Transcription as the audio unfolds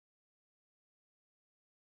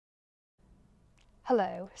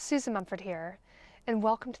Hello, Susan Mumford here, and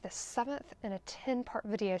welcome to the 7th in a 10-part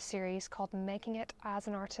video series called Making It as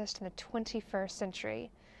an Artist in the 21st Century.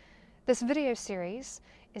 This video series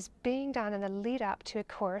is being done in the lead up to a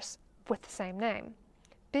course with the same name,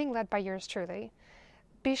 being led by yours truly.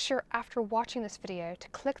 Be sure after watching this video to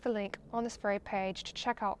click the link on this very page to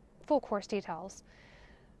check out full course details.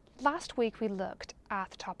 Last week we looked at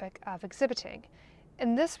the topic of exhibiting,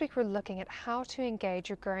 and this week we're looking at how to engage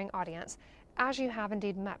your growing audience as you have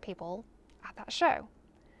indeed met people at that show.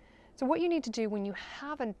 So what you need to do when you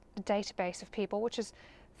have a database of people, which is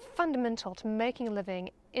fundamental to making a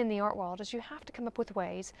living in the art world, is you have to come up with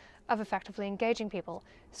ways of effectively engaging people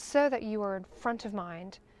so that you are in front of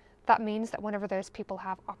mind. That means that whenever those people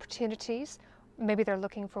have opportunities, maybe they're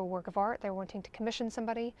looking for a work of art, they're wanting to commission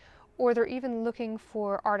somebody, or they're even looking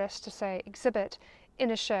for artists to, say, exhibit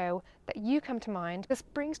in a show, that you come to mind. This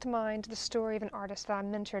brings to mind the story of an artist that I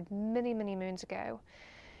mentored many moons ago,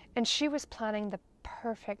 and she was planning the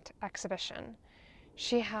perfect exhibition.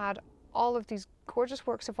 She had all of these gorgeous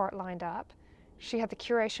works of art lined up. She had the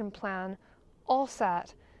curation plan all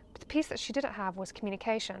set, but the piece that she didn't have was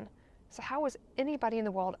communication. So how was anybody in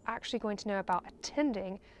the world actually going to know about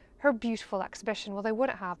attending her beautiful exhibition? Well, they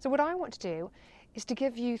wouldn't have. So what I want to do is to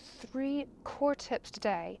give you 3 core tips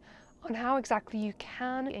today on how exactly you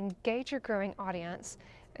can engage your growing audience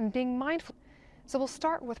and being mindful. So we'll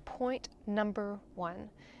start with point number 1,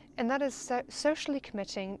 and that is socially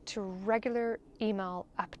committing to regular email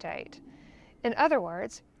update. In other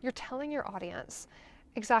words, you're telling your audience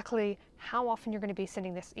exactly how often you're going to be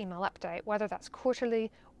sending this email update, whether that's quarterly,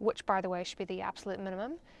 which by the way should be the absolute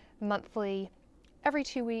minimum, monthly, every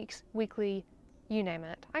 2 weeks, weekly, you name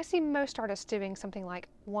it. I see most artists doing something like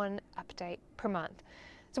 1 update per month.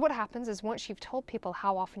 So what happens is once you've told people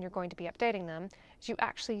how often you're going to be updating them, is you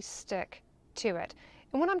actually stick to it.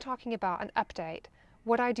 And when I'm talking about an update,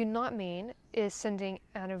 what I do not mean is sending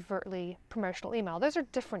an overtly promotional email. Those are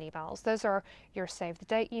different emails. Those are your save the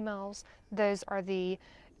date emails. Those are the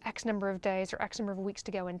X number of days or X number of weeks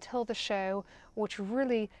to go until the show, which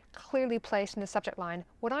really clearly placed in the subject line.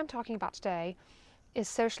 What I'm talking about today is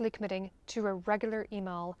socially committing to a regular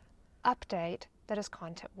email update that is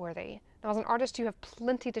content worthy. Now, as an artist, you have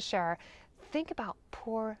plenty to share. Think about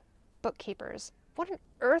poor bookkeepers. What on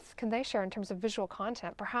earth can they share in terms of visual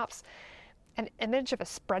content? Perhaps an image of a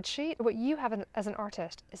spreadsheet? What you have as an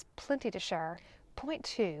artist is plenty to share. Point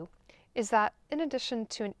 2 is that in addition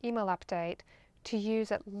to an email update, to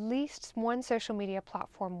use at least one social media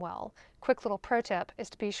platform well. Quick little pro tip is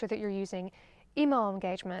to be sure that you're using email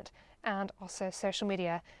engagement and also social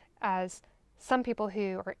media, as some people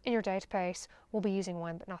who are in your database will be using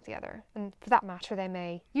one but not the other. And for that matter, they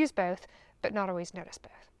may use both but not always notice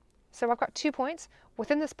both. So I've got 2 points.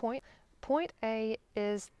 Within this point, point A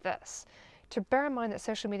is this: to bear in mind that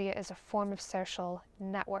social media is a form of social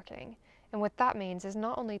networking. And what that means is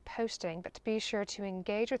not only posting, but to be sure to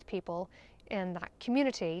engage with people in that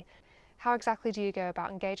community. How exactly do you go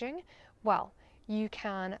about engaging? Well, you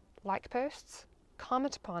can like posts,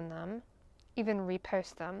 comment upon them, even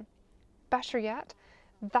repost them. Better yet,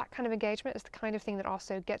 that kind of engagement is the kind of thing that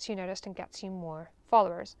also gets you noticed and gets you more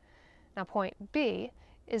followers. Now, point B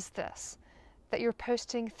is this: that you're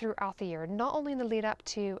posting throughout the year, not only in the lead up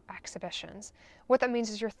to exhibitions. What that means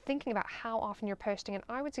is you're thinking about how often you're posting, and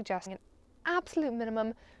I would suggest an absolute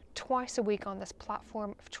minimum twice a week on this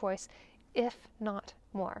platform of choice, if not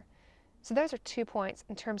more. So those are 2 points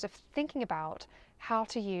in terms of thinking about how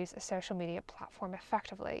to use a social media platform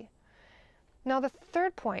effectively. Now, the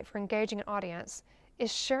 3rd point for engaging an audience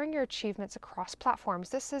is sharing your achievements across platforms.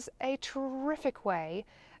 This is a terrific way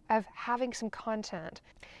of having some content.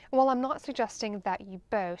 While I'm not suggesting that you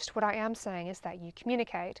boast, what I am saying is that you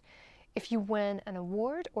communicate. If you win an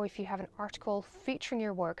award or if you have an article featuring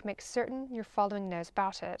your work, make certain your following knows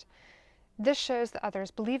about it. This shows that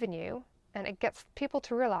others believe in you, and it gets people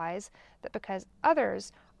to realize that because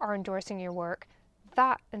others are endorsing your work,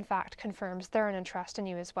 that in fact confirms they're an interest in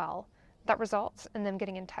you as well. That results in them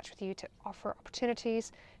getting in touch with you to offer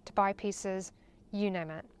opportunities, to buy pieces, you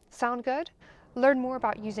name it. Sound good? Learn more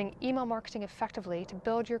about using email marketing effectively to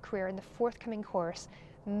build your career in the forthcoming course,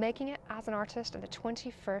 Making It as an Artist in the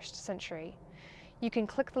 21st Century. You can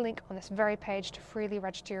click the link on this very page to freely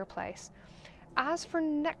register your place. As for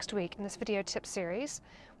next week in this video tip series,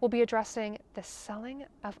 we'll be addressing the selling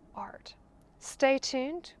of art. Stay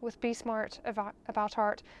tuned with Be Smart About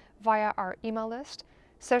Art via our email list,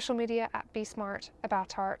 social media at Be Smart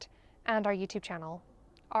About Art, and our YouTube channel.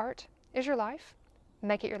 Art is your life.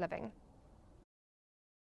 Make it your living.